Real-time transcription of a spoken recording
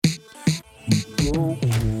It's girl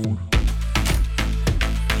code.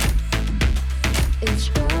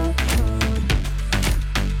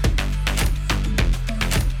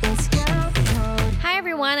 It's girl code. Hi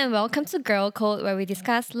everyone and welcome to Girl Code, where we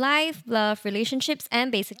discuss life, love, relationships,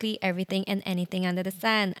 and basically everything and anything under the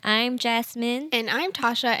sun. I'm Jasmine. And I'm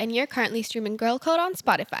Tasha, and you're currently streaming Girl Code on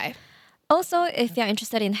Spotify. Also, if you're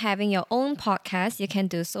interested in having your own podcast, you can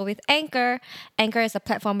do so with Anchor. Anchor is a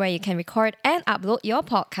platform where you can record and upload your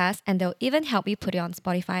podcast, and they'll even help you put it on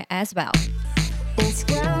Spotify as well. It's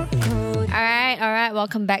girl code. All right.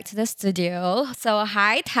 Welcome back to the studio. So,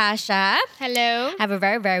 hi, Tasha. Hello. I have a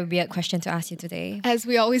very, very weird question to ask you today. As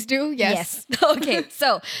we always do, yes. Okay,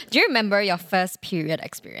 so do you remember your first period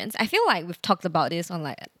experience? I feel like we've talked about this on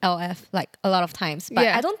like LF like a lot of times, but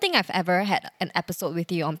Yeah. I don't think I've ever had an episode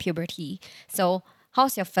with you on puberty. So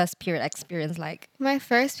how's your first period experience like? My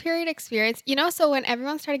first period experience, so when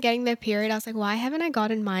everyone started getting their period, I was like, why haven't I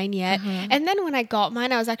gotten mine yet? And then when I got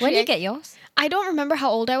mine, I was actually... When did you get yours? I don't remember how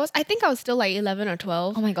old I was. I think I was still like 11 or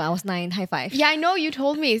 12. Oh my god, I was 9. High five. Yeah, I know, you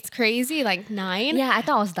told me. It's crazy, like 9. Yeah, I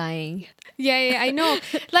thought I was dying. Yeah, I know.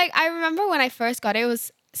 Like, I remember when I first got it, it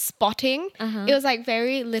was spotting. It was like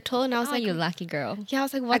very little, and I was Oh, like... you lucky girl. Yeah, I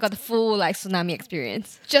was like, I what? got the full like tsunami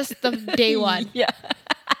experience. Just the day one. Yeah.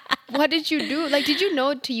 What did you do? Like, did you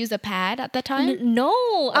know to use a pad at the time?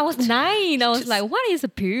 No, I was 9. I was like, what is a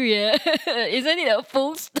period? Isn't it a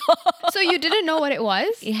full stop? So you didn't know what it was?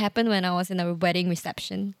 It happened when I was in a wedding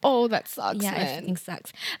reception. Oh, that sucks, Yeah, man. everything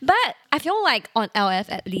sucks. But I feel like on LF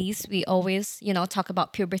at least, we always, talk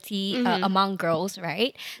about puberty among girls,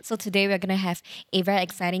 right? So today we're going to have a very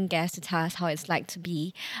exciting guest to tell us how it's like to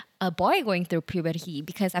be a boy going through puberty,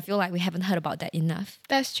 because I feel like we haven't heard about that enough.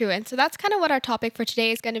 That's true. And so that's kind of what our topic for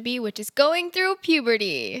today is going to be, which is going through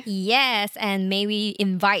puberty. Yes, and may we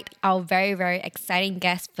invite our very, very exciting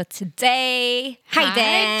guest for today. Hi, Hi,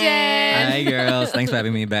 Dan. Dan. Hi girls, thanks for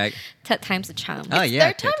having me back. Third time's a charm. Oh yeah,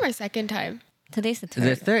 Third time or second time? Today's the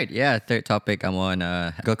The third. third topic. I'm on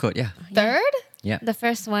Girl Code. Yeah, Third? yeah. The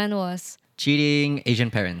first one was... Cheating Asian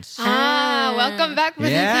parents. Welcome back for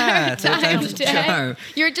Yeah, the third third time, time's a Dan. charm.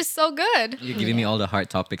 You're just so good. You're giving me all the hard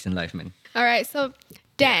topics in life, man. All right, so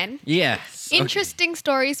Dan, Yes. okay. interesting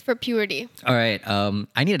stories for puberty. All right.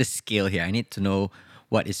 I need a scale here. I need to know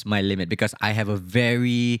what is my limit, because I have a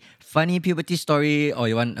very funny puberty story, or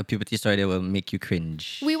you want a puberty story that will make you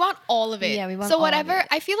cringe. We want all of it. Yeah, we want so all of whatever, it.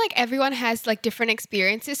 I feel like everyone has like different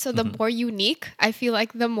experiences. So the more unique, I feel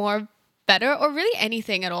like the more better, or really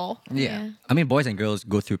anything at all. Yeah. I mean, boys and girls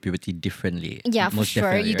go through puberty differently. Yeah, for most sure.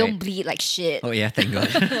 definitely, You right? don't bleed like shit. Oh yeah, thank God.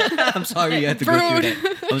 I'm sorry you have to go through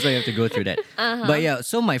that. I'm sorry you have to go through that. But yeah,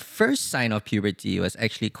 so my first sign of puberty was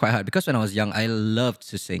actually quite hard, because when I was young, I loved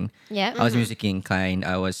to sing. Yeah. I was musically inclined.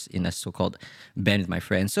 I was in a so-called band with my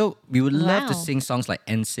friends. So we would love to Wow. sing songs like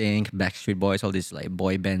NSYNC, Backstreet Boys, all this like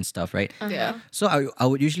boy band stuff, right? Yeah. So I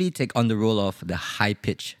would usually take on the role of the high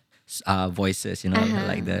pitch voices,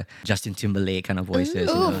 like the Justin Timberlake kind of voices.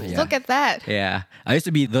 Ooh, yeah. look at that. Yeah, I used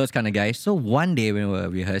to be those kind of guys. So one day when we were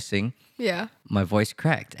rehearsing, Yeah. my voice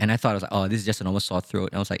cracked, and I thought, I was like, oh, this is just a normal sore throat.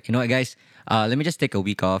 And I was like, you know what, guys, let me just take a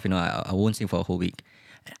week off. I won't sing for a whole week.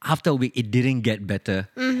 After a week, it didn't get better,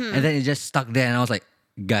 and then it just stuck there. And I was like,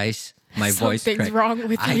 guys, my voice Something's cracked. wrong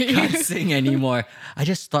with I me. can't sing anymore. I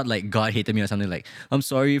just thought like God hated me or something. Like, I'm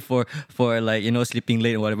sorry for like sleeping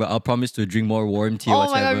late or whatever. I'll promise to drink more warm tea. Oh or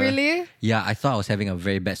my God, whatever. really? Yeah, I thought I was having a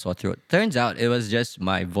very bad sore throat. Turns out it was just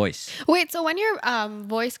my voice. Wait, so when your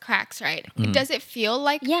voice cracks, right? Does it feel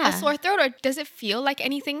like Yeah. a sore throat, or does it feel like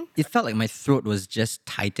anything? It felt like my throat was just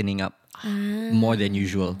tightening up more than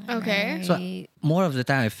usual. Okay. So more of the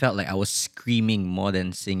time, I felt like I was screaming more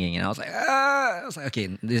than singing, and I was like, ah! I was like, okay,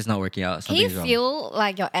 this is not working out. Can you Something's wrong. feel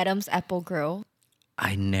like your Adam's apple grow?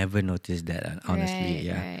 I never noticed that, honestly. Right,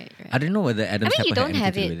 yeah, right. I don't know whether I Adam's mean, you apple don't had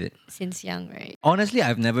have anything to do it, with it. since young, right? Honestly,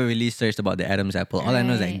 I've never really searched about the Adam's apple. All I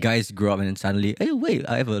know is that Right. guys grow up and then suddenly, hey, wait,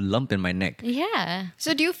 I have a lump in my neck. Yeah.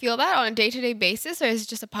 So do you feel that on a day-to-day basis, or is it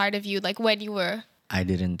just a part of you, like when you were... I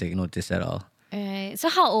didn't take notice at all. Right. So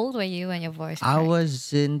how old were you when your voice cracked? I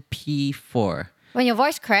was in P4. When your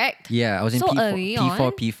voice cracked? Yeah, I was in So P4, early P4,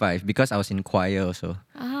 on? P5, because I was in choir also.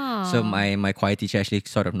 Oh. So my choir teacher actually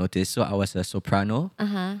sort of noticed. So I was a soprano.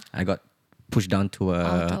 I got pushed down to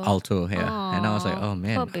a alto. Yeah, and I was like, oh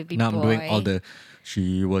man, poor baby now I'm doing boy. all the.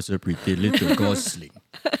 She was a pretty little gosling.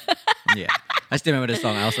 Yeah, I still remember the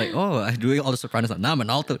song. I was like, oh, I'm doing all the sopranos. Now I'm an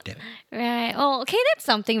alto. Damn. Right. Oh, okay. That's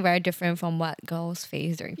something very different from what girls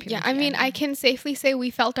face during puberty. Yeah, I mean, I can safely say we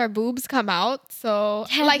felt our boobs come out. So,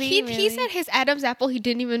 Have like, we he really? said his Adam's apple, he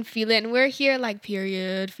didn't even feel it. And we're here, like,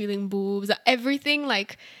 period, feeling boobs, everything,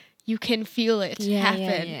 like, you can feel it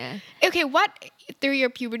happen. Yeah. Okay, what through your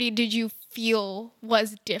puberty did you feel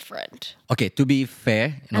was different? Okay, to be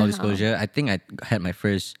fair, in all disclosure, I think I had my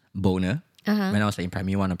first boner when I was like in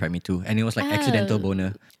primary 1 or primary 2. And it was like accidental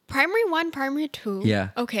boner. Primary 1, primary 2? Yeah.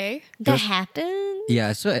 Okay. That happened?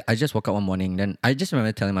 Yeah, so I just woke up one morning. Then I just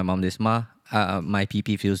remember telling my mom this, Ma, my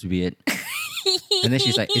pee feels weird. And then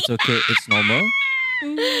she's like, it's okay, it's normal.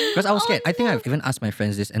 Because I was scared. I think I've even asked my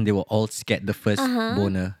friends this and they were all scared the first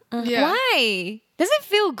boner. Yeah. Why? Does it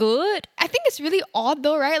feel good? I think it's really odd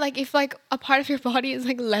though, right? Like if like a part of your body is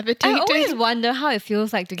like levitating. I always wonder how it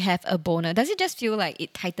feels like to have a boner. Does it just feel like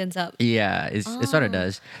it tightens up? Yeah, it sort of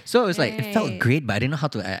does. So it was like, it felt Right. great, but I didn't know how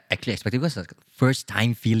to actually expect it because it's like first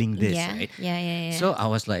time feeling this, yeah. right? Yeah. So I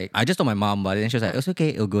was like, I just told my mom about it and she was like, it's okay,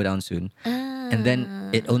 it'll go down soon. And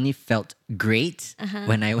then it only felt great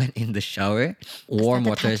when I went in the shower, warm Started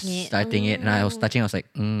water touching it. starting it, and I was touching, I was like,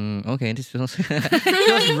 okay, this feels,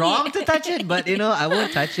 it was wrong to touch it, but you know, I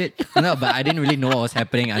won't touch it. No, but I didn't really know what was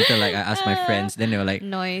happening until like I asked my friends. Then they were like,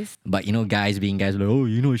 Noise. but you know, guys being guys, were like, oh,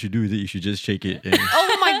 you know what you should do with it? You should just shake it. And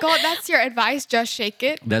Oh my god, that's your advice. Just shake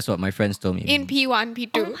it. that's what my friends told me. In P1, P2.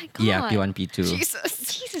 Oh my god. Yeah, P1, P2.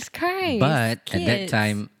 Jesus. Jesus Christ. But at that Kids.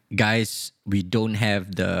 time, guys, we don't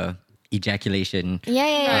have the ejaculation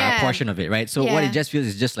Yeah. portion of it, right? So what Yeah. it just feels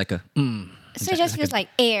is just like a So it just feels like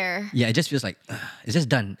air. yeah, it just feels like it's just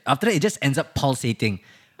done. After that, it just ends up pulsating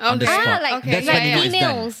on the Okay. spot. Like, Okay. That's Yeah, when you yeah. know it's done.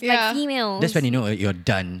 females. Yeah. Like females. That's when you know you're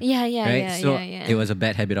done. Yeah, right? yeah, So yeah. it was a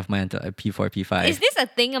bad habit of mine until P4, P5. Is this a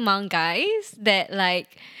thing among guys that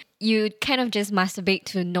like you kind of just masturbate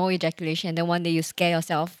to no ejaculation and then one day you scare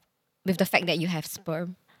yourself with the fact that you have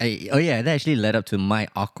sperm? Oh yeah, that actually led up to my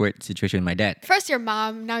awkward situation with my dad. First your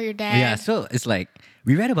mom, now your dad. Yeah, so it's like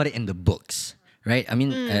we read about it in the books, right? I mean,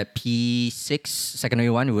 P6, secondary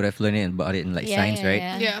 1, we would have learned about it in like science, right?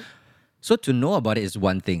 Yeah. So to know about it is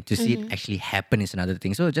one thing. To see it actually happen is another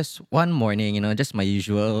thing. So just one morning, you know, just my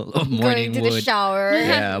usual morning Going to the wood. shower.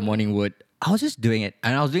 Yeah, morning wood. I was just doing it,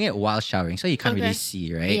 and I was doing it while showering, so you can't really Okay.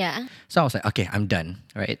 see, right? Yeah. So I was like, okay, I'm done,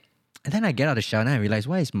 right? And then I get out of the shower and I realize,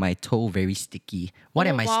 why is my toe very sticky? What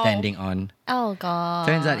am I wow. standing on? Oh god.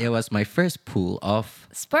 Turns out it was my first pool of.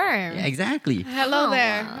 sperm. Yeah, exactly. Hello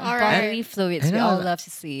there. All right. Bodily fluids. I We know. all love to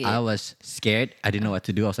see it. I was scared. I didn't know what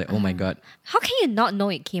to do. I was like, oh my God. How can you not know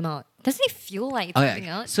it came out? Doesn't it feel like it's Oh, coming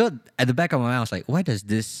yeah. out? So at the back of my mind, I was like, why does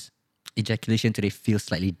this ejaculation today feel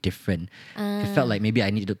slightly different? It felt like maybe I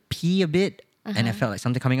needed to pee a bit. And I felt like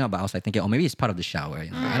something coming out, but I was like thinking, oh, maybe it's part of the shower.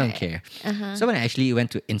 You know? I don't care. So when I actually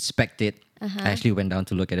went to inspect it, I actually went down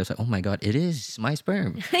to look at it. I was like, oh my God, it is my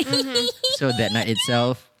sperm. So that night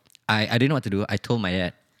itself, I didn't know what to do. I told my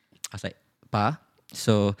dad, I was like, Pa,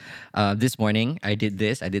 so this morning I did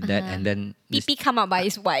this, I did that, and then this, Pee come out by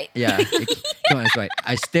his white. yeah, come on, it's right.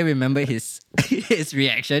 I still remember his his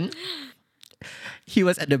reaction. He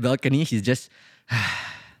was at the balcony. He's just,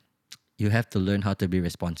 you have to learn how to be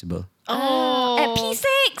responsible. Oh. At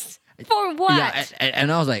P6? For what? Yeah,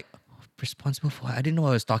 and I was like, responsible for what? I didn't know what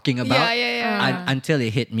I was talking about. Yeah. Until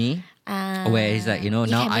it hit me, where he's like, you know,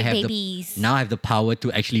 You now can I make have babies. now I have the power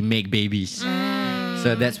to actually make babies.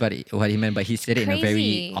 So that's what he meant, but he said it in a very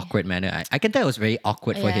Crazy. awkward manner. I can tell it was very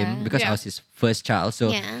awkward for Yeah. him because I Yeah. was his first child. So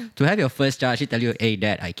Yeah. to have your first child, she tell you, "Hey,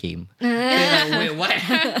 Dad, I came." You're like, wait, what?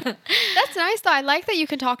 That's nice though. I like that you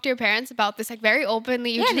can talk to your parents about this like very openly.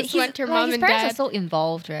 You just went to your mom his and parents dad. are so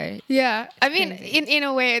involved, right? Yeah, I mean, Crazy. in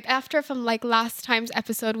a way, after from like last time's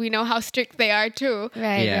episode, we know how strict they are too.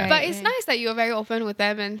 Right, Yeah. right. But it's right. nice that you were very open with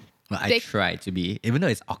them and Well, I They- try to be, even though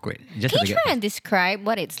it's awkward. Just Can to you get- try and describe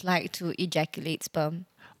what it's like to ejaculate sperm?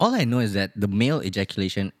 All I know is that the male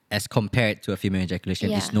ejaculation, as compared to a female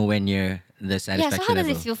ejaculation, Yeah. is nowhere near the Yeah, satisfaction so how does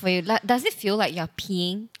level. it feel for you? Like, does it feel like you're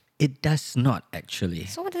peeing? It does not actually.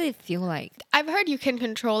 So what does it feel like? I've heard you can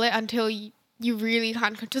control it until you really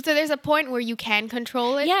can't control. So there's a point where you can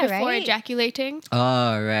control it Yeah, before right? ejaculating,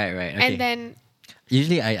 Oh, right. Okay. and then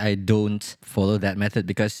Usually I don't follow that method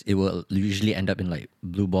because it will usually end up in like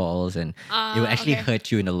blue balls and it will actually okay.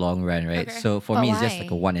 hurt you in the long run, right? Okay. So for But me, it's just why?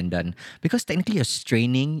 like a one and done. Because technically you're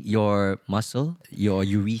straining your muscle, your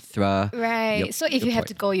urethra. Right. your- So if your you have port-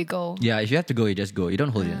 to go, you go. Yeah, if you have to go, you just go. You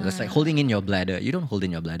don't hold it. That's like holding in your bladder. You don't hold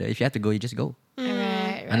in your bladder. If you have to go, you just go.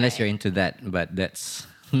 Right. Unless you're into that, but that's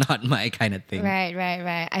not my kind of thing. Right.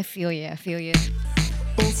 I feel you.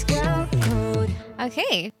 It's girl code.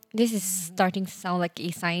 Okay. This is starting to sound like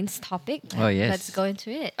a science topic. Oh, yes. Let's go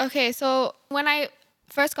into it. okay. So when I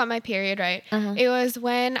first got my period, right, it was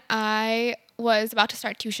when I was about to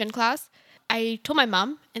start tuition class. I told my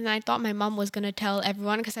mom, and I thought my mom was gonna tell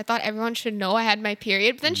everyone because I thought everyone should know I had my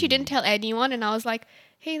period. But then she didn't tell anyone, and I was like,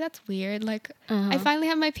 "Hey, that's weird. Like, I finally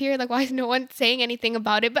have my period. Like, why is no one saying anything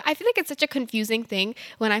about it?" But I feel like it's such a confusing thing.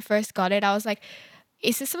 When I first got it, I was like,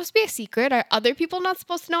 is this supposed to be a secret? Are other people not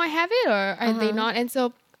supposed to know I have it, or are they not? And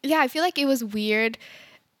so, yeah, I feel like it was weird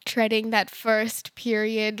treading that first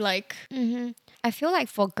period, like. I feel like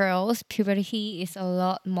for girls, puberty is a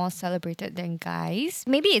lot more celebrated than guys.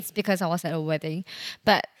 Maybe it's because I was at a wedding,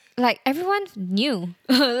 but like everyone knew.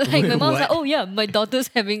 Like my mom was like, "Oh yeah, my daughter's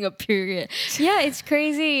having a period." Yeah, it's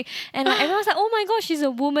crazy, and like, everyone's like, "Oh my gosh, she's a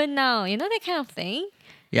woman now." You know, that kind of thing.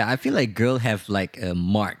 Yeah, I feel like girl have like a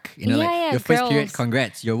mark. You know, Yeah, like yeah, your first period, girls.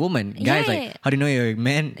 congrats, you're a woman. Guys, Yeah. like, how do you know you're a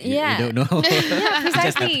man? Yeah. You don't know. Yeah, It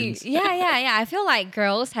just precisely. happens. Yeah. I feel like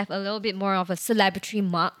girls have a little bit more of a celebratory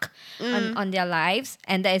mark on their lives,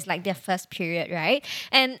 and that is like their first period, right?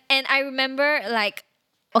 And I remember like.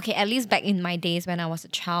 Okay, at least back in my days when I was a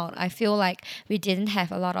child, I feel like we didn't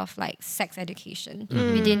have a lot of like sex education.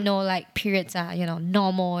 We didn't know like periods are,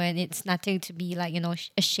 normal and it's nothing to be like,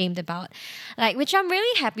 ashamed about. Like, which I'm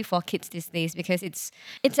really happy for kids these days because it's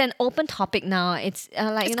an open topic now. It's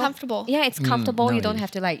like, It's comfortable. Yeah, it's comfortable. You don't nowadays.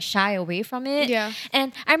 have to like shy away from it. Yeah.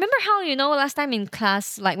 And I remember how, last time in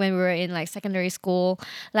class, like when we were in like secondary school,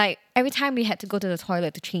 like every time we had to go to the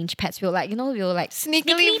toilet to change pads, we were like,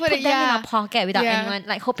 Sneakily put put it- them in yeah. our pocket without Yeah. anyone,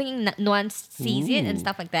 like hoping no one sees it and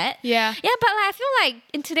stuff like that. Yeah. Yeah, but like I feel like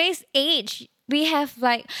in today's age, we have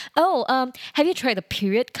like, have you tried the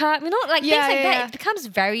period cup? Like Yeah, things like yeah, that. yeah. It becomes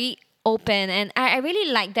very open, and I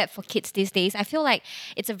really like that for kids these days. I feel like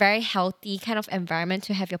it's a very healthy kind of environment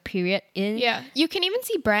to have your period in. Yeah, you can even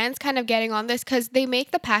see brands kind of getting on this because they make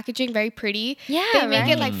the packaging very pretty. Yeah, they make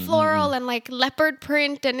it right. like floral and like leopard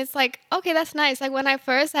print, and it's like, okay, that's nice. Like when I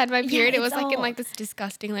first had my period, it was it's like in all- like this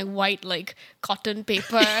disgusting like white like cotton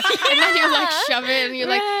paper, and then you like shove it and you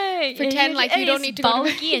like Right. pretend And like you don't it's need to go to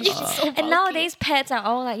bulky and, It's so and bulky. nowadays pads are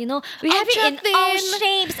all like we have it in Ultra all thin.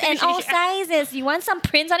 shapes and all sizes. You want some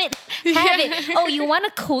prints on it, have it. Oh, you want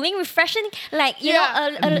a cooling, refreshing, like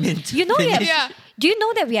Mint you know we have, finish. Yeah. Do you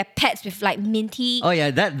know that we have pads with like minty? Oh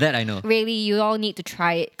yeah, that I know. Really, you all need to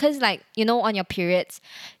try it because like on your periods,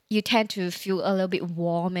 you tend to feel a little bit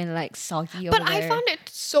warm and like soggy. But over I there. found it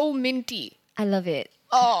so minty. I love it.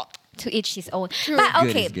 Oh, To each his own. But Good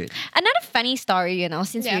okay, is good. another funny story,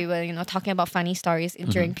 since Yeah. we were, talking about funny stories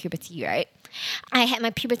during puberty, right? I had my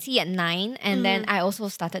puberty at 9, and then I also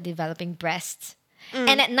started developing breasts.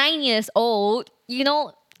 And at 9 years old,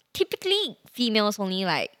 typically females only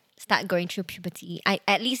like start going through puberty.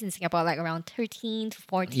 At least in Singapore, like around 13 to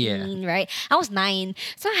 14, right? I was 9,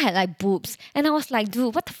 so I had like boobs, and I was like,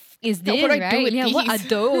 dude, what the is this, what do I do right? with Yeah, what are these?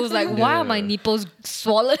 those? Like, why are my nipples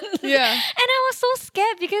swollen? Yeah. And I was so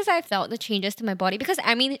scared because I felt the changes to my body. Because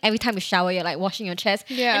I mean, every time you shower, you're like washing your chest.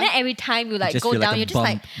 Yeah. And then every time you like Just go feel like down, a you're just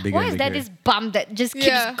like, bump, bigger why and is there bigger. this bump that just keeps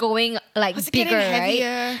Yeah. going like Was it bigger, getting right?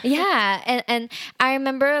 heavier? Yeah. And I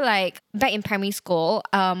remember like back in primary school,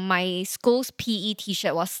 my school's PE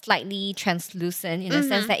t-shirt was slightly translucent in the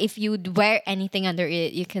sense that if you wear anything under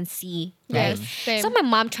it, you can see. Right? Yes, same. So my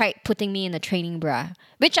mom tried putting me in a training bra,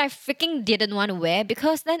 which I freaking didn't want to wear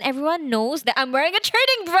because then everyone knows that I'm wearing a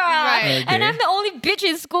training bra. Right. And Okay. I'm the only bitch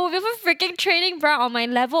in school with a freaking training bra on my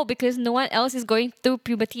level because no one else is going through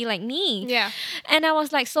puberty like me. Yeah. And I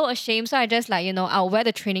was like so ashamed. So I just like, I'll wear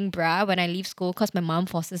the training bra when I leave school because my mom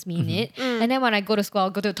forces me in it. And then when I go to school, I'll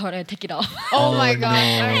go to the toilet and take it off. Oh, my god.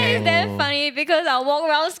 no. Okay. It's damn funny because I'll walk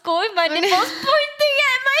around school with my nipples pointing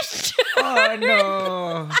at my shirt. Oh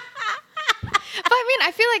no. But I mean,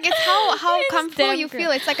 I feel like it's how It's comfortable damn you great.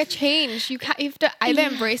 feel. It's like a change. You have to either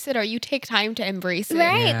embrace it or you take time to embrace it.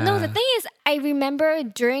 Right. No, the Yeah. thing is, I remember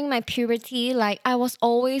during my puberty, like I was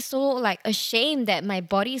always so like ashamed that my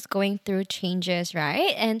body is going through changes,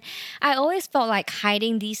 right? And I always felt like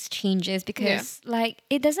hiding these changes because like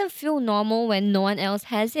it doesn't feel normal when no one else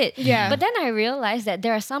has it. Yeah. But then I realized that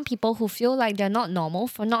there are some people who feel like they're not normal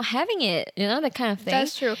for not having it. That kind of thing.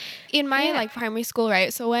 That's true. In my Yeah. like primary school,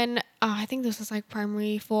 right? So when I think this was like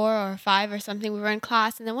primary 4 or 5 or something, we were in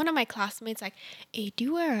class, and then one of my classmates like, "Hey, do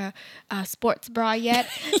you wear a sports bra yet?"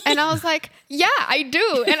 And I was like, "Yeah, I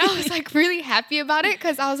do." And I was like really happy about it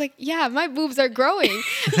because I was like, "Yeah, my boobs are growing."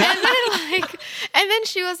 and then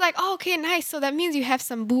she was like, "Oh, okay, nice. So that means you have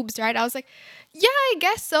some boobs, right?" I was like, "Yeah, I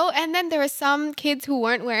guess so." And then there were some kids who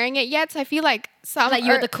weren't wearing it yet, so I feel like some Like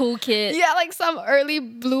you're the cool kid. yeah, like some early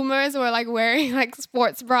bloomers were like wearing like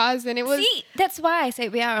sports bras, and it was See, that's why I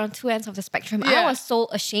said we are on two ends of the spectrum. I Yeah. was so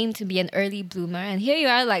ashamed to be an early bloomer, and here you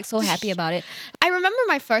are, like so happy about it. I remember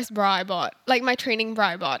my first bra I bought, like my training bra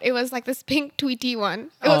I bought. It was like this pink tweety one.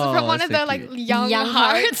 It was Oh, from one of so the like cute. young, Young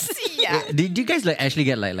hearts. Hearts. yeah. Did you guys like actually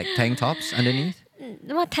get like tank tops underneath?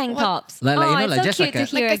 What tank tops? Like, oh, you know, it's like so just cute like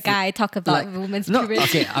to hear a guy talk about women's puberty.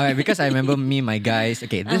 Okay, all right, because I remember me, my guys,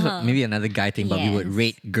 okay, this was maybe another guy thing, but we would Yes.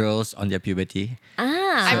 rate girls on their puberty.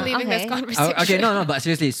 I'm leaving this conversation. Okay, no, but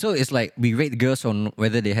seriously, so it's like we rate girls on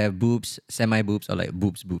whether they have boobs, semi boobs, or like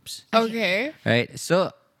boobs. Okay. Right?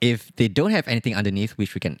 So if they don't have anything underneath,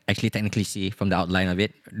 which we can actually technically see from the outline of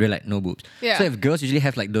it, they're like no boobs. Yeah. So if girls usually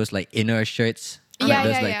have like those like inner shirts, Yeah, like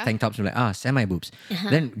those yeah, like yeah. tank tops, we're like semi boobs.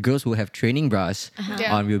 Then girls who have training bras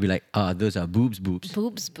Yeah. on, we'll be like those are boobs. Boobs.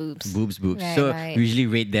 Boobs. Right, So right. we usually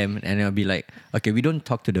rate them, and it'll be like, okay, we don't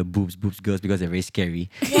talk to the boobs girls because they're very scary.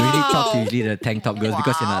 We really talk to usually the tank top girls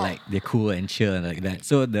because like they're cool and chill and like that.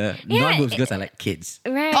 So the non-boobs girls are like kids.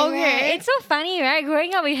 Right. Okay. Right. It's so funny, right?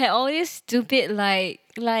 Growing up, we had all these stupid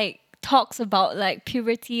like talks about like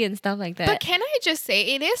puberty and stuff like that. But can I just say,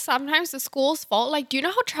 it is sometimes the school's fault. Like, do you know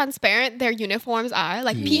how transparent their uniforms are?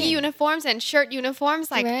 Like PE uniforms and shirt uniforms.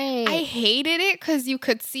 Like, Right. I hated it because you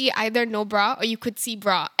could see either no bra or you could see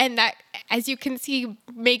bra, and that, as you can see,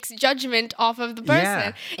 makes judgment off of the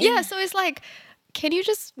person. Yeah. So it's like, can you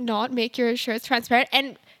just not make your shirts transparent?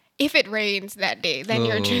 And if it rains that day, then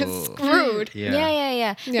you're just screwed. Yeah.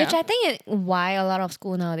 Yeah. Which I think is why a lot of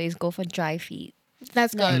school nowadays go for dry feet.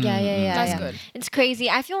 That's good. Yeah. That's good. It's crazy.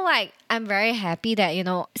 I feel like I'm very happy that,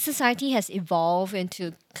 society has evolved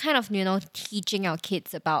into kind of, teaching our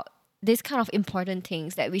kids about these kind of important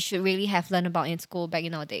things that we should really have learned about in school back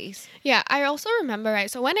in our days. Yeah, I also remember, right?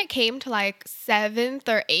 So when it came to like 7th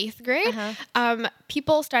or 8th grade,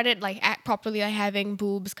 people started like properly like having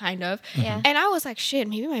boobs kind of. Yeah. And I was like, shit,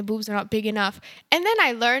 maybe my boobs are not big enough. And then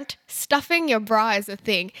I learned stuffing your bra is a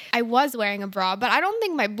thing. I was wearing a bra, but I don't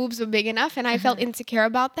think my boobs were big enough, and I felt insecure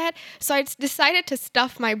about that. So I decided to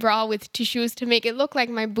stuff my bra with tissues to make it look like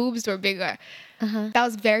my boobs were bigger. That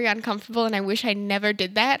was very uncomfortable, and I wish I never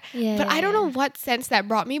did that. But I don't know what sense that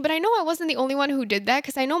brought me. But I know I wasn't the only one who did that,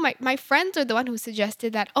 because I know my friends are the one who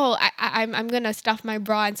suggested that, I'm gonna stuff my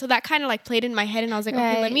bra, and so that kind of like played in my head, and I was like,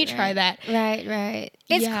 okay, let me try that. Right.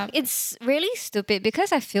 It's really stupid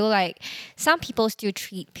because I feel like some people still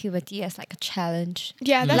treat puberty as like a challenge.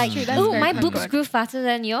 Yeah, that's true. That's Oh, very my good. boobs grew faster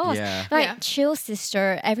than yours. Yeah. Like, Yeah. chill,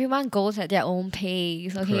 sister. Everyone goes at their own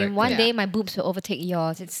pace. Okay, Correct. one Yeah. day my boobs will overtake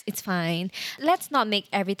yours. It's fine. Let's not make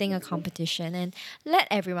everything a competition and let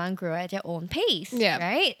everyone grow at their own pace. Yeah.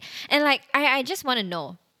 Right. And like, I just want to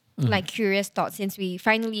know, like, curious thoughts, since we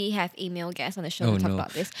finally have a male guest on the show Oh, to talk no.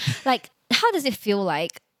 about this. Like, how does it feel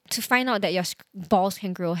like to find out that your balls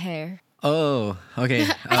can grow hair? Oh, okay. I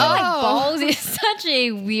feel like balls is such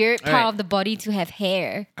a weird part Alright. of the body to have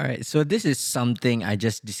hair. All right, so this is something I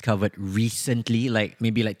just discovered recently, like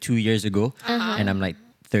maybe like 2 years ago, and I'm like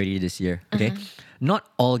 30 this year. Okay, not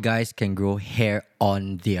all guys can grow hair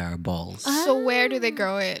on their balls, So where do they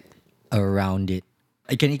grow it? around it.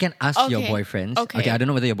 You can ask your Okay. boyfriends. Okay. I don't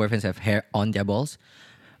know whether your boyfriends have hair on their balls,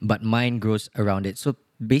 but mine grows around it. So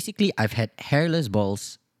basically, I've had hairless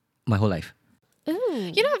balls my whole life.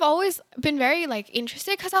 You know, I've always been very like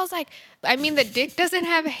interested, because I was like, I mean, the dick doesn't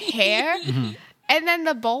have hair, and then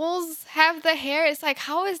the balls have the hair. It's like,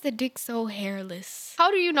 how is the dick so hairless?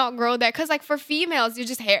 How do you not grow that? Because like for females, you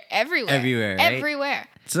just hair everywhere. Everywhere, right? Everywhere.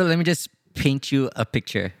 So let me just paint you a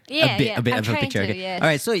picture. Yeah, a bit I'm of a trying picture. to, Okay. yes. All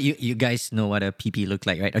right. So you guys know what a PP look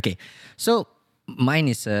like, right? Okay. So mine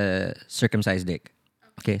is a circumcised dick.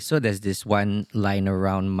 Okay. So there's this one line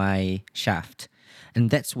around my shaft, and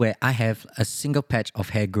that's where I have a single patch of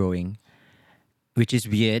hair growing, which is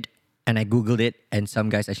weird. And I googled it, and some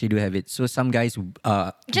guys actually do have it. So some guys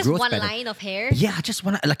Just growth one pattern- line of hair? Yeah, just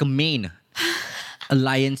one, like a mane. A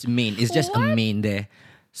lion's mane. It's just a mane there.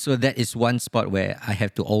 So that is one spot where I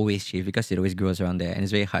have to always shave because it always grows around there. And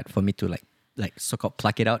it's very hard for me to like so-called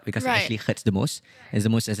pluck it out because Right. it actually hurts the most. It's the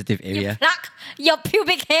most sensitive area. Pluck your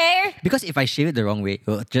pubic hair. Because if I shave it the wrong way, it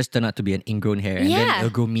will just turn out to be an ingrown hair. And then Yeah.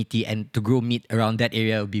 it'll grow meaty. And to grow meat around that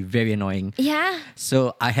area will be very annoying. Yeah.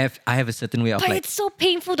 So I have a certain way of But like... it's so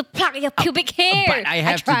painful to pluck your pubic hair. But I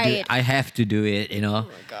have to tried do it. I have to do it, you know.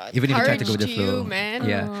 Oh my God. Even if you try to go with the Courage to flow. you, man.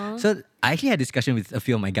 Yeah. So I actually had discussion with a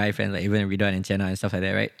few of my guy friends, like even Ridwan and Chenna and stuff like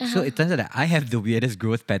that, right? So it turns out that I have the weirdest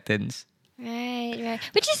growth patterns. Right.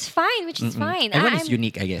 Which is fine. Everyone is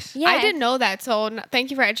unique, I guess. Yeah. I didn't know that, so thank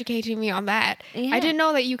you for educating me on that. Yeah. I didn't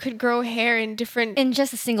know that you could grow hair in different In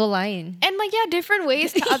just a single line. and like different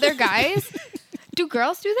ways to other guys. Do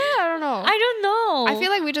girls do that? I don't know. I don't know. I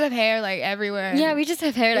feel like we just have hair like everywhere. yeah, we just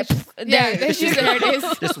have hair like Yeah, there. that's just there it is.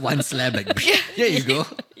 Just one slab, like, there you go.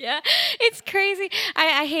 Yeah, it's crazy.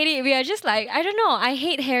 I hate it. We are just like, I don't know. I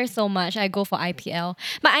hate hair so much. I go for IPL.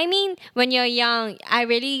 But I mean, when you're young, I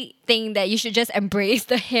really think that you should just embrace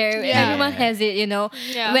the hair. Yeah. Everyone has it, you know.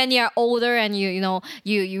 Yeah. When you're older and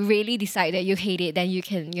you really decide that you hate it, then you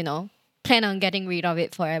can, plan on getting rid of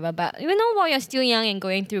it forever. But while you're still young and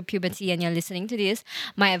going through puberty and you're listening to this,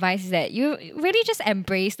 my advice is that you really just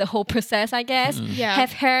embrace the whole process, I guess. Yeah.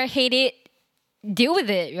 Have hair, hate it, deal with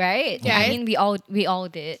it, right? Yeah. I mean, we all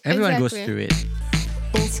did. Everyone goes Exactly. through it.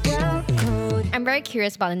 It's girl code. I'm very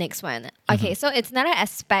curious about the next one. Okay, so it's another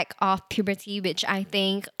aspect of puberty, which I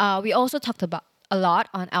think we also talked about a lot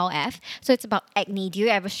on LF. So it's about acne. Do you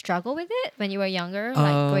ever struggle with it when you were younger,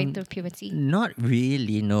 like going through puberty? Not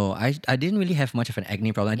really, no. I didn't really have much of an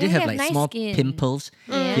acne problem. I Yeah, did you have have like nice small skin. pimples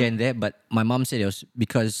Yeah. here and there, but my mom said it was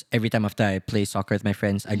because every time after I play soccer with my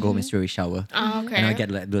friends, I go home and straight away shower. Oh, okay. And I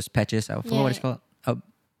get like those patches. I forgot what it's Yeah. called.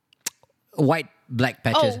 White, black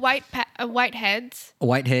patches. white heads.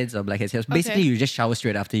 White heads or black heads. Basically, Okay. you just shower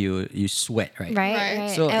straight after you sweat, right? Right. Right.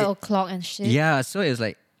 So It'll clog and shit. Yeah, so it was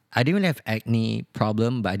like I didn't really have acne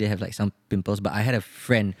problem, but I did have like some pimples. But I had a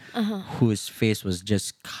friend whose face was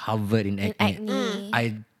just covered in acne. Acne.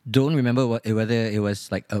 I don't remember whether it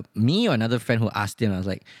was like me or another friend who asked him. I was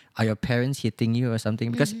like, "Are your parents hitting you or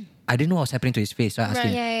something?" Because I didn't know what was happening to his face. So I asked Right.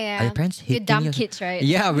 him, Yeah. "Are your parents You're hitting dumb you?" kids, right?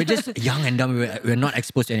 Yeah, we're just young and dumb. We're not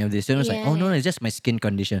exposed to any of this. So it was like, Yeah, "Oh no, yeah. it's just my skin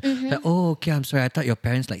condition." Like, "Oh, okay, I'm sorry. I thought your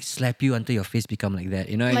parents like slap you until your face become like that."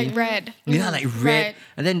 You know what I Like mean? red. Yeah, like red. Right.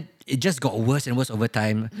 And then it just got worse and worse over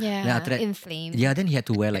time. Yeah, Then after that, inflamed. yeah, then he had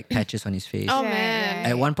to wear like patches on his face. Oh Right, man.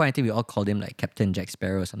 At one point, I think we all called him like Captain Jack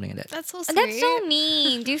Sparrow or something like that. That's so sweet. That's so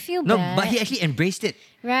mean. Do you feel No, bad? but he actually embraced it.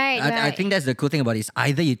 Right, I right. think that's the cool thing about it. Is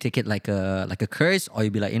either you take it like a curse, or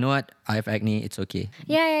you be like, you know what, I have acne, it's okay.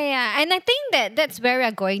 Yeah. And I think that's where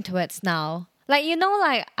we're going towards now. Like,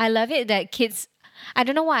 like I love it that kids, I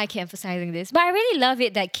don't know why I keep emphasizing this, but I really love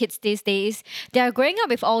it that kids these days, they're growing up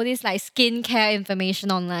with all this like skincare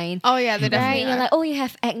information online. Oh yeah, they Right, definitely you're are. like, oh, you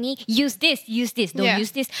have acne. Use this, don't Yeah.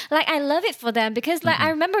 use this. Like, I love it for them because, like, I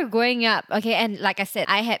remember growing up. Okay, and like I said,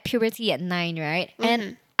 I had puberty at 9, right?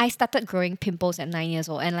 And I started growing pimples at 9 years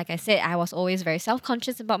old. And like I said, I was always very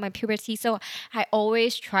self-conscious about my puberty. So I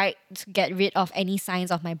always tried to get rid of any signs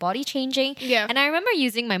of my body changing. Yeah. And I remember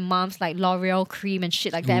using my mom's like L'Oreal cream and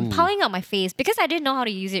shit like that and Ooh. piling out my face because I didn't know how to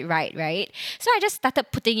use it right? So I just started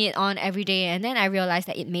putting it on every day. And then I realized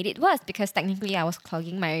that it made it worse because technically I was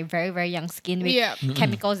clogging my very, very young skin with Yeah.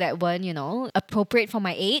 chemicals that weren't, appropriate for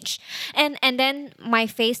my age. And then my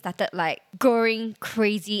face started like growing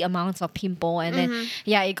crazy amounts of pimple. And then,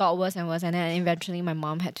 it got worse and worse. And then eventually my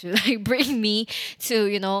mom had to like bring me to,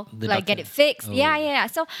 The like get doctor. it fixed. Oh. Yeah.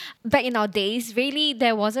 So back in our days, really,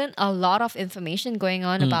 there wasn't a lot of information going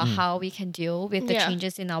on about how we can deal with the Yeah.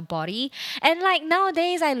 changes in our body. And like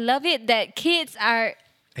nowadays, I love it that kids are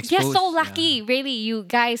they're so Exposed, lucky, really. You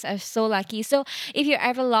guys are so lucky. So if you're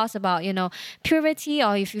ever lost about, puberty,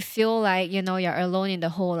 or if you feel like, you're alone in the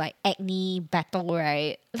whole like acne battle,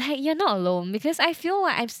 right? Like you're not alone because I feel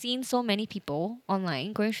like I've seen so many people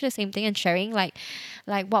online going through the same thing and sharing like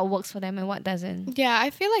what works for them and what doesn't. Yeah, I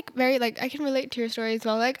feel like I can relate to your story as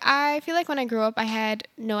well. Like I feel like when I grew up, I had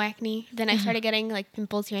no acne. Then I started getting like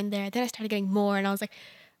pimples here and there. Then I started getting more, and I was like,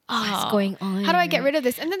 What's oh, going on? How do I get rid of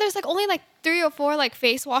this? And then there's like only like 3 or 4 like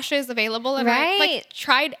face washes available, and I Right. like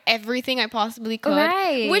tried everything I possibly could,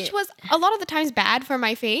 Right. which was a lot of the times bad for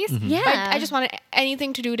my face. Yeah. But I just wanted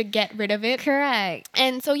anything to do to get rid of it. Correct.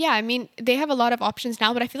 And so yeah, I mean they have a lot of options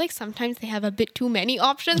now, but I feel like sometimes they have a bit too many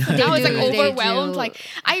options. So They now it's like do, they overwhelmed. do. Like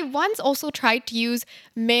I once also tried to use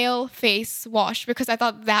male face wash because I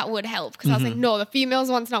thought that would help. Because I was like, no, the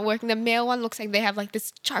female's one's not working. The male one looks like they have like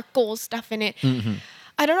this charcoal stuff in it.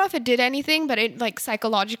 I don't know if it did anything, but it like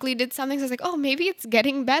psychologically did something. So I was like, oh, maybe it's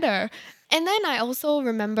getting better. And then I also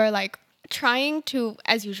remember like trying to,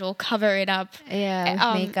 as usual, cover it up. Yeah,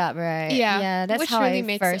 with makeup, right? yeah, that's which how really I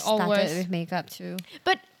makes it first all started worse. with makeup too.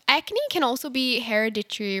 But acne can also be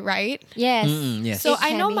hereditary, right? Yes. Yes. So It I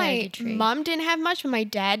can know be my hereditary. mom didn't have much, but my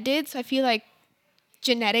dad did. So I feel like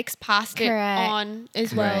genetics passed Correct. it on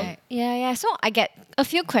as well. Right. Yeah. So I get a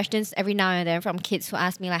few questions every now and then from kids who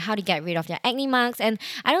ask me like how to get rid of their acne marks, and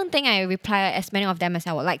I don't think I reply as many of them as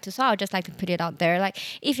I would like to. So I would just like to put it out there. Like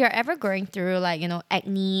if you're ever going through like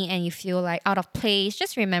acne and you feel like out of place,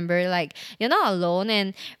 just remember like you're not alone,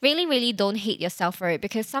 and really, really don't hate yourself for it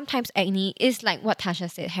because sometimes acne is like what Tasha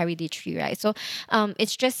said, hereditary, right? So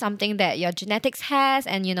it's just something that your genetics has,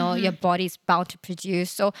 and your body is bound to produce.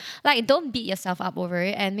 So like don't beat yourself up over over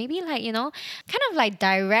it and maybe like, you know, kind of like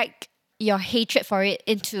direct your hatred for it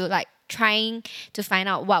into like trying to find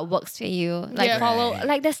out what works for you. Like Yeah. follow, Right.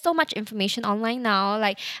 like there's so much information online now.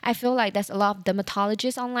 Like I feel like there's a lot of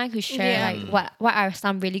dermatologists online who share Yeah. like what are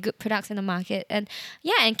some really good products in the market. And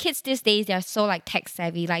yeah, and kids these days, they're so like tech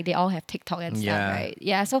savvy. Like they all have TikTok and stuff, Yeah. right?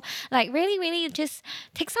 Yeah. So like really just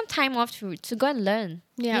take some time off to go and learn.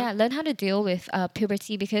 Yeah. Learn how to deal with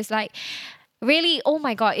puberty, because like really, oh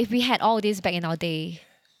my God, if we had all this back in our day,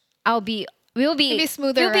 we'll be It'd be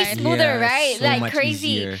smoother, we'll be right? smoother, Yeah, right? so Like much crazy.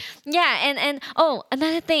 easier. Yeah, and oh,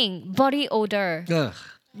 another thing, body odor. Ugh.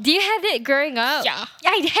 Do you have it growing up? Yeah.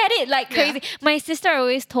 I had it like Yeah. crazy. My sister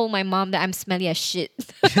always told my mom that I'm smelly as shit.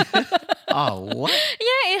 Oh, what?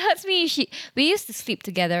 Yeah, it hurts me. We used to sleep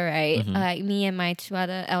together, right? Like me and my two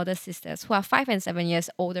other elder sisters who are 5 and 7 years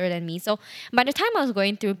older than me. So by the time I was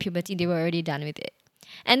going through puberty, they were already done with it.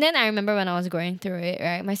 And then I remember when I was going through it,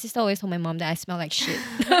 right? My sister always told my mom that I smell like shit.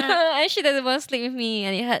 And she doesn't want to sleep with me,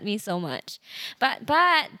 and it hurt me so much. But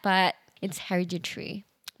it's hereditary.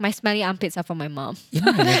 My smelly armpits are from my mom. You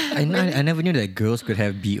know, I never knew that girls could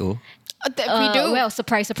have BO. We do. Well,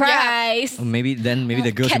 surprise, surprise. Or maybe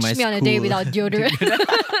the girls in Catch my me school. on a day without deodorant.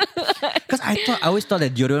 Because I always thought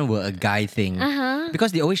that deodorant were a guy thing.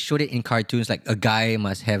 Because they always showed it in cartoons, like a guy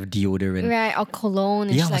must have deodorant. Right, or cologne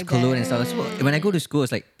and Yeah, shit must like cologne that. and stuff. So when I go to school,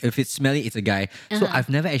 it's like if it's smelly, it's a guy. So I've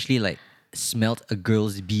never actually like smelled a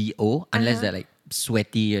girl's BO unless they're like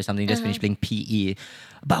sweaty or something, just finished playing PE.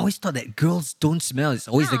 But I always thought that girls don't smell. It's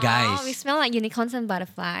always the guys. We smell like unicorns and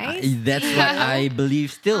butterflies. That's what I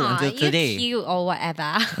believe still Aw, until today. You're cute or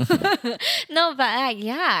whatever. No, but like,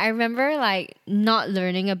 yeah, I remember like not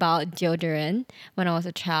learning about deodorant when I was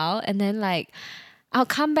a child, and then like I'll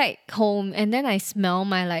come back home and then I smell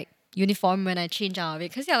my like uniform when I change out of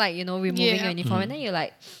it, because you're like, you know, removing Yeah. your uniform, and then you're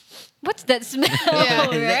like, what's that smell? Yeah.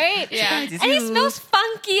 Right? Yeah. And it smells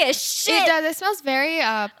funky as shit. It does. It smells very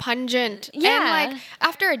pungent. Yeah. And like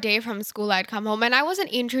after a day from school, I'd come home and I wasn't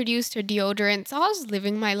introduced to deodorant, so I was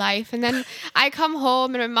living my life. And then I come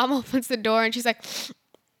home and my mom opens the door and she's like,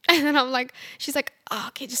 and then I'm like, she's like, oh,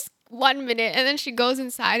 okay, just 1 minute. And then she goes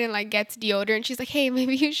inside and like gets deodorant. She's like, hey,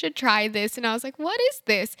 maybe you should try this. And I was like, what is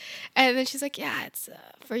this? And then she's like, yeah, it's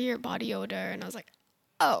for your body odor. And I was like,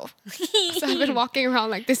 oh. So I've been walking around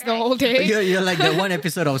like this the whole day. You're like that one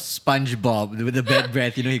episode of SpongeBob with the bad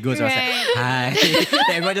breath. You know, he goes outside, hi.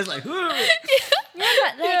 Everyone just like, "Ooh."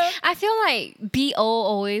 But like, I feel like BO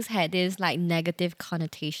always had this like negative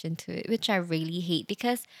connotation to it, which I really hate,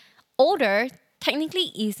 because odor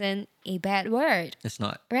technically isn't a bad word, It's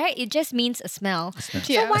not. right? It just means a smell. smell.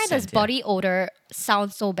 So Yeah. why A does scent, yeah. body odor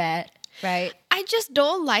sound so bad, right? I just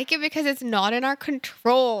don't like it because it's not in our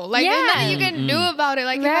control. Like there's Yeah. nothing you can do about it.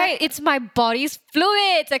 Like if I- Right? It's my body's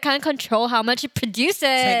fluids. I can't control how much it produces.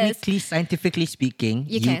 Technically, scientifically speaking,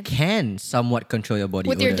 You you can. can somewhat control your body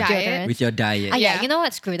With your odor. diet. With your diet. Ah, yeah, Yeah. you know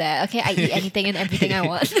what? Screw that. Okay, I eat anything and everything I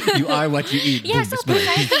want. You are what you eat. Yeah, Boom, so smell it.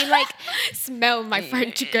 precisely like smell my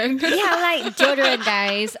fried chicken. yeah, like deodorant,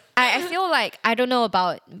 guys. I feel like, I don't know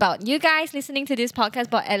about you guys listening to this podcast,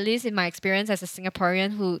 but at least in my experience as a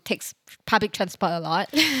Singaporean who takes public transport a lot,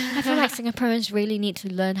 I feel like Singaporeans really need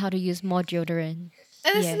to learn how to use more deodorant.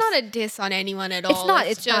 And it's Yes. not a diss on anyone at all.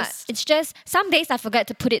 It's not. It's just some days I forget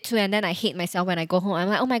to put it too, and then I hate myself when I go home. I'm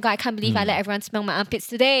like, oh my God, I can't believe I let everyone smell my armpits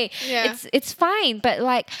today. Yeah. It's fine, but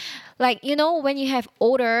like you know, when you have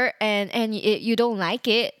odor and you don't like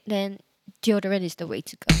it, then deodorant is the way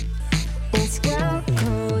to go. It's girl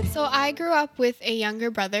code. So I grew up with a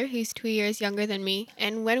younger brother who's 2 years younger than me.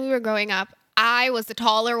 And when we were growing up, I was the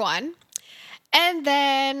taller one. And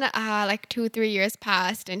then like 2-3 years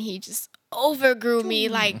passed and he just overgrew me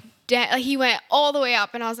like he went all the way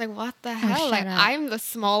up and I was like, what the hell? shut Like up. I'm the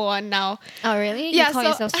small one now. Oh really? Yeah, You call so-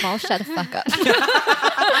 yourself small? Shut the fuck up. So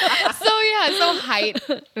height.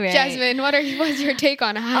 Right. Jasmine, what's your take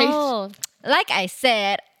on height? Oh, like I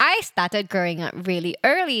said, I started growing up really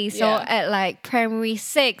early. So Yeah. at like primary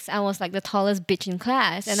 6, I was like the tallest bitch in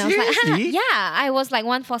class. And I was Seriously? like, yeah, I was like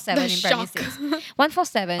 147 The in primary shock. 6.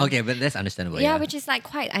 147. Okay, but that's understandable. Yeah, which is like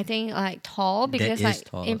quite, I think, like tall, because is like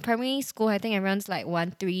tall. in primary school, I think everyone's like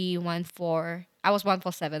 1'3", 1'4". I was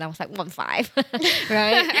 147. I was like 1'5",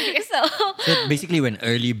 right? So basically, you're an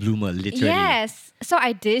early bloomer, literally. Yes. So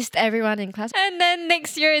I dissed everyone in class. And then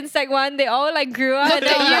next year in Sec 1, they all like grew up. And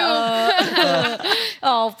then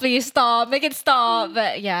oh, please stop. Make it stop.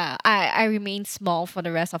 But yeah, I remained small for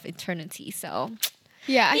the rest of eternity. So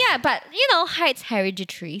Yeah. yeah, but you know, height's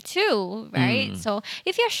hereditary too, right? So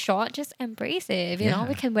if you're short, just embrace it. You know, Yeah.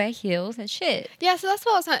 we can wear heels and shit. Yeah, so that's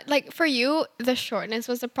what I was like. For you, the shortness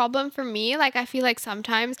was a problem. For me, like I feel like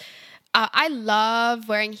sometimes I love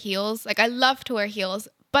wearing heels. Like I love to wear heels.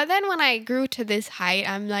 But then when I grew to this height,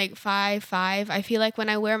 I'm like 5'5". I feel like when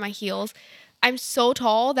I wear my heels, I'm so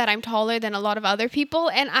tall that I'm taller than a lot of other people.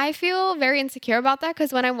 And I feel very insecure about that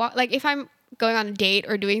because when I walk, like if I'm going on a date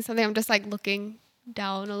or doing something, I'm just like looking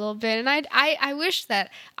down a little bit. And I wish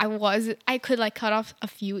that I could like cut off a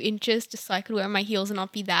few inches just so I could wear my heels and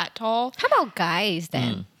not be that tall. How about guys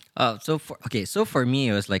then? So for me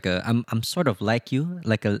it was like I'm sort of like you,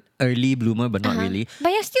 like a early bloomer, but not really. But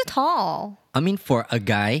you're still tall. I mean, for a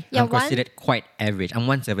guy, Yeah, I'm considered quite average. I'm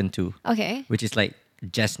 172, Okay. which is like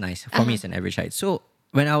just nice. For me, it's an average height. So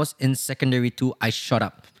when I was in secondary 2, I shot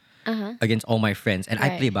up against all my friends, and I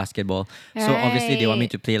Right. play basketball. So obviously they want me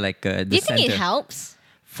Right. to play like the Do you think center. it helps?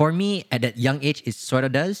 For me, at that young age, it sort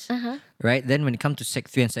of does. Right? Then when it comes to Sec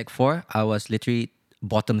 3 and Sec 4, I was literally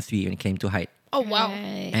bottom 3 when it came to height. Oh, wow.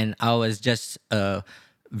 Right. And I was just a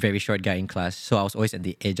very short guy in class. So I was always at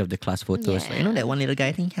the edge of the class photos. Like, you know that one little guy,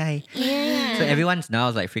 I think, hi. Yeah. So everyone's now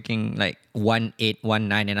is like freaking like 1'8",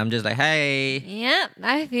 1'9", and I'm just like, hey. Yep,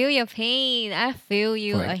 I feel your pain. I feel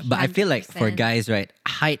you. Correct. But I feel like for 100%. guys, right,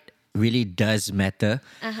 height really does matter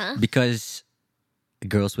because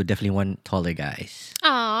girls would definitely want taller guys.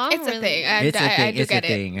 Aw, It's a really? thing. It's a I thing, do it's a get it.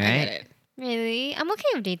 thing, I right? get it. Really? I'm okay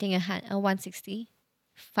with dating a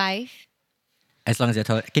 165. As long as they're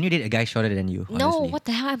taller. Can you date a guy shorter than you? No, honestly? what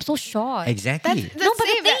the hell? I'm so short. Exactly. That's- No, but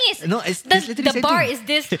the same, thing is, No, it's literally the the same bar thing. is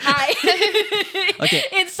this high. Okay.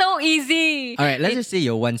 It's so easy. All right, let's just say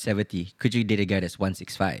you're 170. Could you date a guy that's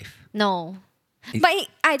 165? No. It- But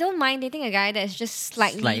I don't mind dating a guy that's just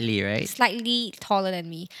Slightly, right? slightly taller than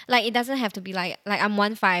me. Like it doesn't have to be like I'm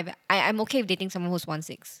 1'5". I'm okay with dating someone who's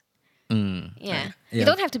 1'6". Yeah. You Yeah.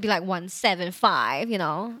 don't have to be like 1'7'5", you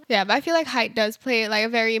know. Yeah, but I feel like height does play like a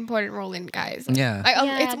very important role in guys. Yeah. Like,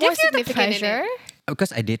 Yeah. it's Do you more feel the significant in pressure? it.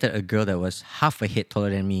 Because I dated a girl that was half a head taller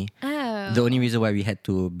than me. Oh. The only reason why we had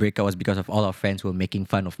to break up was because of all our friends were making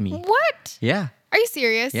fun of me. What? Yeah. Are you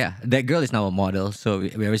serious? Yeah. That girl is now a model. So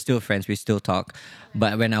we were still friends. We still talk.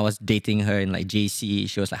 But when I was dating her in like JC,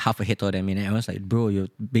 she was like half a head taller than me. And I was like, bro, you're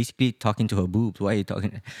basically talking to her boobs. Why are you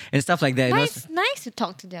talking? And stuff like that. But It it's nice to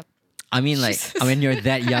talk to them. I mean, like, when you're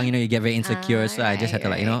that young, you get very insecure. So I just had to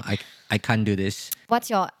right, I can't do this. What's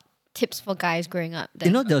your tips for guys growing up then?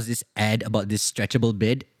 You know, there was this ad about this stretchable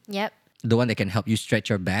bed, Yep. the one that can help you stretch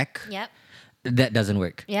your back. Yep. That doesn't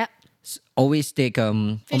work. Yep. Always take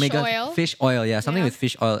oil? fish oil. Yeah, something Yeah. with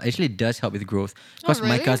fish oil actually does help with growth. Because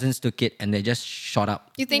my really? cousins took it and they just shot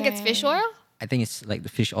up. You think it's fish oil? I think it's like the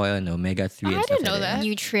fish oil and the omega 3 Oh, and I stuff didn't know like that.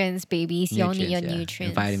 Nutrients, babies. You all need your yeah. nutrients.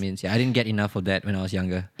 And vitamins. Yeah, I didn't get enough of that when I was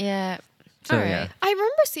younger. Yeah. So Alright. yeah. I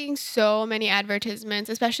remember seeing so many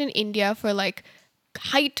advertisements, especially in India, for like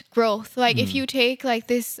height growth. Like if you take like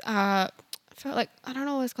this, for like I don't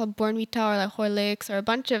know what it's called, Bornvita or like Horlicks or a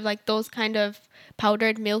bunch of like those kind of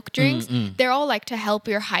powdered milk drinks, they're all like to help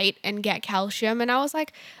your height and get calcium. And I was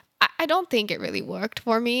like, I don't think it really worked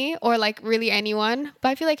for me or like really anyone. But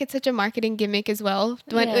I feel like it's such a marketing gimmick as well.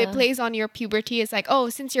 When it Yeah. plays on your puberty, it's like, oh,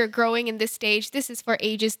 since you're growing in this stage, this is for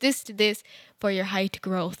ages this to this for your height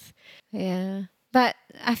growth. Yeah. But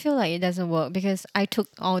I feel like it doesn't work because I took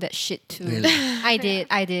all that shit too. Really? I did.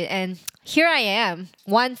 And here I am,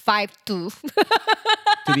 152.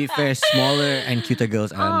 To be fair, smaller and cuter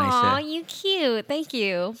girls are Aw, nicer. you cute. Thank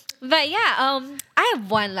you. But yeah, I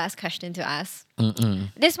have one last question to ask.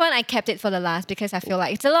 This one I kept it for the last because I feel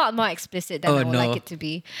like it's a lot more explicit than Oh, I would no. like it to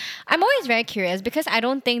be. I'm always very curious because I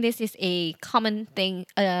don't think this is a common thing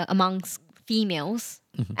amongst females.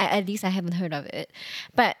 At least I haven't heard of it.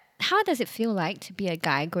 But how does it feel like to be a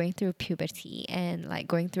guy going through puberty and like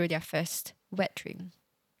going through their first wet dream?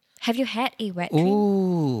 Have you had a wet dream?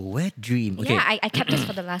 Ooh, wet dream. Okay. Yeah, I kept this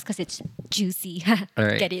for the last because it's juicy.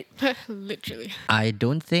 Alright. Get it? Literally. I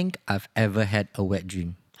don't think I've ever had a wet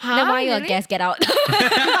dream. Then why you a Really? guest? Get out.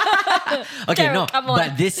 Okay, Carol, no, come on.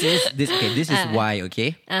 but this is why,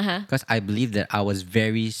 okay? Uh-huh. Because I believe that I was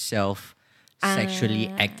very sexually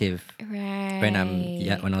active when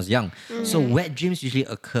I was young. So wet dreams usually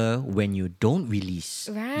occur when you don't release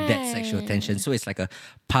that sexual tension. So it's like a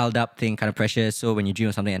piled up thing, kind of pressure. So when you dream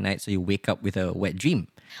of something at night, so you wake up with a wet dream.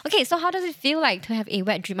 Okay, so how does it feel like to have a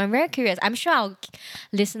wet dream? I'm very curious. I'm sure our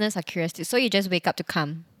listeners are curious too. So you just wake up to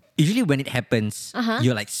come. Usually when it happens,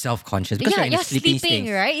 you're like self-conscious because you're in a sleeping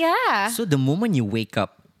state. right? Yeah. So the moment you wake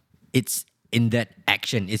up, it's in that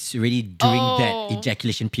action. It's really during that Oh.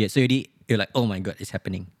 ejaculation period. So you're like, oh my God, it's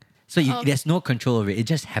happening. So there's no control over it. It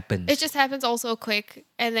just happens. It just happens also quick,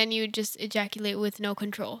 and then you just ejaculate with no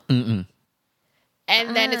control.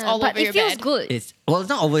 and then it's all but over it your feels bed. good. It's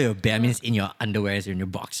not over your bed. I mean, it's in your underwears or in your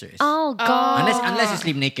boxers. Oh god. Unless you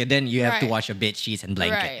sleep naked, then you have to Right. wash your bed sheets and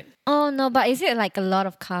blanket. Right. Oh no, but is it like a lot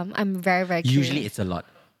of cum? I'm very very curious. Usually, it's a lot.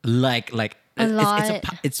 Like lot.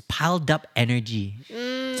 it's piled up energy.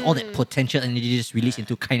 It's all that potential energy just released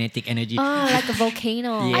into kinetic energy. Oh, like a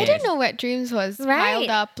volcano. Yeah. I didn't know wet dreams was Right. piled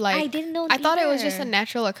up. Like I didn't know I thought it was just a either.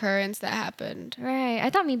 natural occurrence that happened. Right. I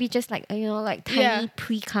thought maybe just like like tiny Yeah.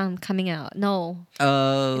 pre-cum coming out. No.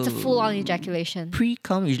 It's It's a full-on ejaculation.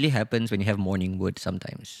 Pre-cum usually happens when you have morning wood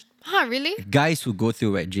sometimes. Huh? Really? Guys who go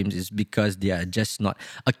through wet dreams is because they are just not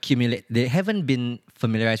they haven't been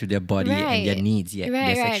familiarized with their body and their Right. needs yet,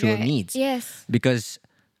 Right, their right, sexual right. needs. Yes. Because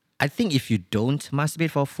I think if you don't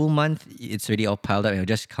masturbate for a full month, it's already all piled up and it'll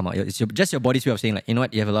just come out. It's just your body's way of saying like, you know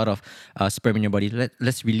what, you have a lot of sperm in your body.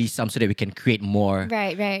 Let's release some so that we can create more.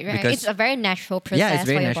 Right. Because- It's a very natural process Yeah, it's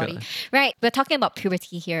very for your natural. body. Right. We're talking about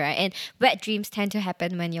puberty here, right? And wet dreams tend to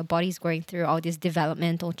happen when your body's going through all these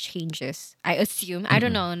developmental changes. I assume. I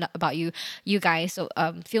don't know about you guys. So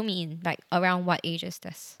fill me in. Like around what ages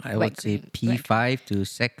does I wet would say dream- P5 to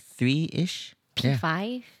Sec 3-ish. Yeah.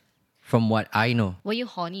 P5? From what I know. Were you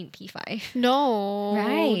horny in P5? No.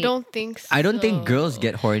 Right. Don't think so. I don't think girls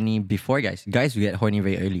get horny before guys. Guys will get horny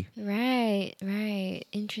very early. Right.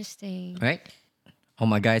 Interesting. Right? All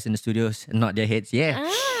my guys in the studios, nod their heads. Yeah.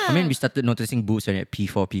 I mean, we started noticing boobs when at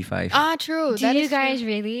P4, P5. Ah, true. Do That you is true. guys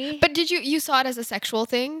really? But did you saw it as a sexual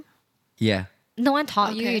thing? Yeah. no one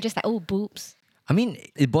taught you. Okay. You're just like, oh, boobs. I mean,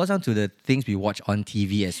 it boils down to the things we watch on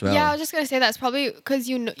TV as well. Yeah, I was just gonna say that's probably because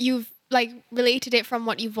you've like related it from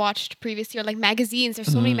what you've watched previously or like magazines.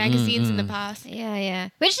 There's so many magazines in the past. Yeah.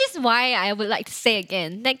 Which is why I would like to say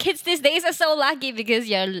again that kids these days are so lucky because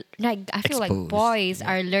you're like, I feel like Exposed. boys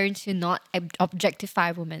are learned to not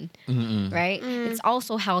objectify women, right? It's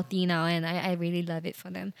also healthy now, and I really love it for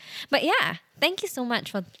them. But yeah, thank you so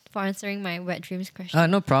much for answering my wet dreams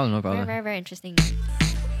question. No problem. Very, very, very interesting.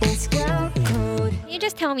 It's girl code. Can you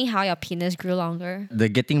just tell me how your penis grew longer? The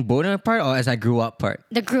getting boner part or as I grew up part?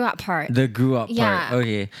 The grew up part. The grew up Yeah. part.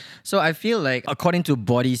 Okay. So I feel like according to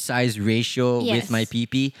body size ratio Yes. with my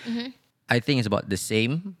PP, I think it's about the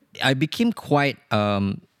same. I became quite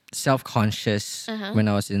self-conscious when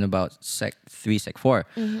I was in about Sec 3, Sec 4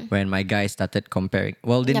 when my guys started comparing.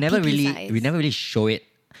 Well, they Your never PP really size. we never really show it.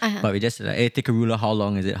 But we just like, hey, take a ruler, how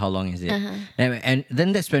long is it? And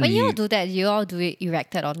then that's when When we you all do that, you all do it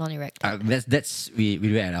erected or non-erected? that's we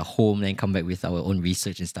were at our home, then come back with our own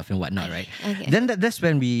research and stuff and whatnot, right? Okay. Then that's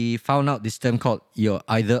when we found out this term called you're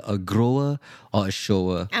either a grower or a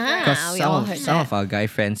shower. we all heard some that. of our guy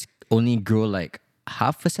friends only grow like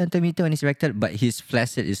half a centimeter when it's erected, but his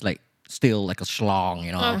flaccid is like still like a schlong,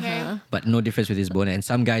 you know. Okay. But no difference with his bone. And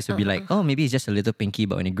some guys would be like, oh, maybe it's just a little pinky,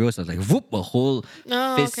 but when it grows, it's like whoop, a whole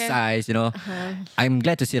Oh, fist okay. size, you know. I'm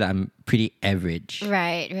glad to say that I'm pretty average.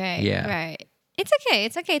 Right. Yeah. Right. It's okay.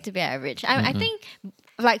 It's okay to be average. I think,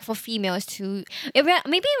 like for females too,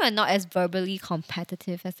 maybe we're not as verbally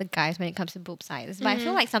competitive as the guys when it comes to boob sizes. But I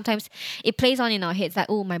feel like sometimes it plays on in our heads like,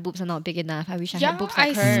 oh, my boobs are not big enough. I wish I Yeah, had boobs I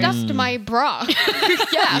like hers. stuffed my bra.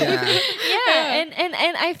 Yeah.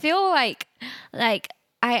 And I feel like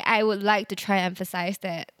I would like to try and emphasize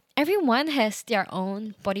that everyone has their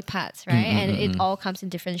own body parts, right? And it all comes in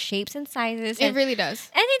different shapes and sizes. It and, really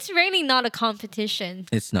does. and it's really not a competition.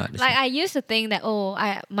 It's not. Like I used to think that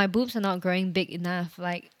my boobs are not growing big enough,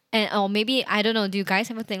 or maybe I don't know. Do you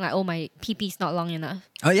guys ever think like, oh, my pee-pee's not long enough?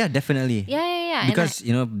 Oh yeah, definitely. Yeah. And Because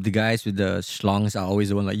you know the guys with the schlongs are always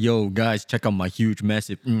the one like, yo guys, check out my huge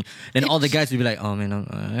massive. Then all the guys will be like, oh man,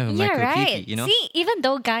 I have a yeah, micro right. pee-pee, you know. See, even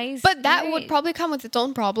though guys, But that would right. probably come with its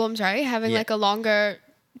own problems, right? Having Yeah. like a longer.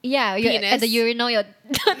 yeah, you're at the penis. urinal, your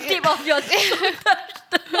tip of your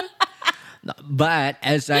No, but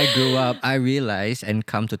as I grew up, I realized and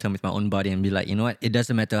come to terms with my own body and be like, you know what? It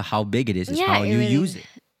doesn't matter how big it is; it's Yeah, how it you really- use it.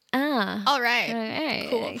 All right. Alright,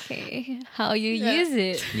 Cool. okay. How you use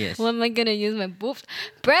it. Yes. What am I gonna use my boobs?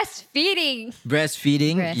 Breastfeeding.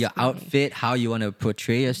 Breastfeeding, your Breastfeeding. outfit, how you want to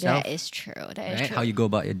portray yourself, That is true. That is right? true. How you go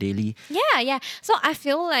about your daily. Yeah. So I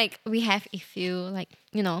feel like we have a few like,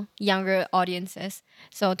 younger audiences.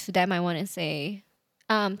 So to them I want to say,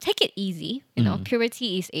 take it easy.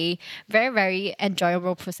 Puberty is a very, very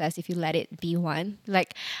enjoyable process if you let it be one.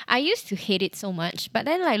 Like I used to hate it so much, but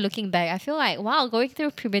then like looking back, I feel like wow, going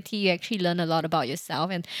through puberty, you actually learn a lot about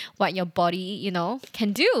yourself and what your body,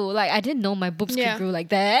 can do. Like I didn't know my boobs Yeah. could grow like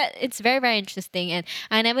that. It's very, very interesting, and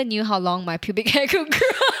I never knew how long my pubic hair could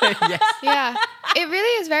grow. Yeah. It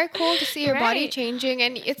really is very cool to see your body Right. changing.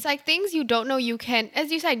 And it's like things you don't know you can,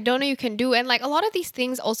 as you said, don't know you can do. And like a lot of these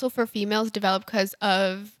things also for females develop because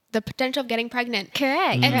of the potential of getting pregnant.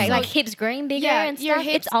 Correct. And Right. so- Like hips growing bigger Yeah, and your stuff.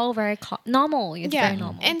 It's hips- all very normal. It's very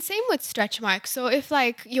normal. And same with stretch marks. So if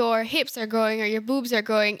like your hips are growing or your boobs are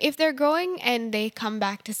growing, if they're growing and they come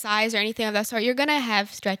back to size or anything of that sort, you're gonna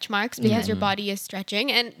have stretch marks because your body is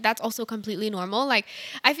stretching, and that's also completely normal. Like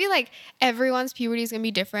I feel like everyone's puberty is gonna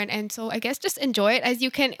be different, and so I guess just enjoy it as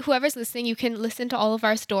you can. Whoever's listening, you can listen to all of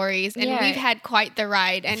our stories, and Yeah. we've had quite the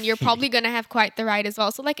ride, and you're probably gonna have quite the ride as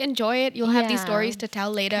well. So like enjoy it. You'll have these Yeah. stories to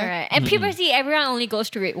tell later. Correct. And puberty, everyone only goes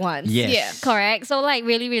through it once. Yes. Yeah. Correct. So like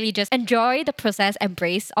really, really just enjoy the process,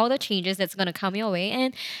 embrace all the changes that's gonna come your way,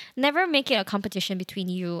 and never make it a competition between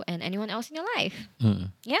you and anyone else in your life.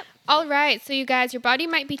 Yep. All right, so you guys, your body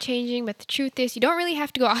might be changing, but the truth is, you don't really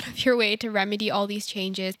have to go out of your way to remedy all these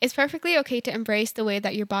changes. It's perfectly okay to embrace the way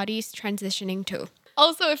that your body's transitioning to.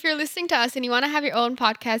 Also, if you're listening to us and you want to have your own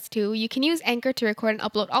podcast too, you can use Anchor to record and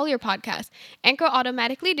upload all your podcasts. Anchor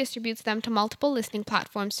automatically distributes them to multiple listening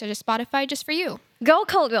platforms such as Spotify just for you. Girl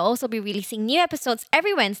Code will also be releasing new episodes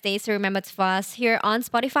every Wednesday, so remember to follow us here on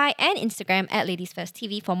Spotify and Instagram at Ladies First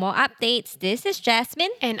TV for more updates. This is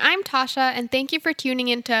Jasmine. And I'm Tasha, and thank you for tuning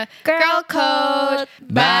into Girl Code.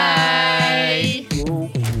 Bye.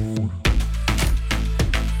 Bye.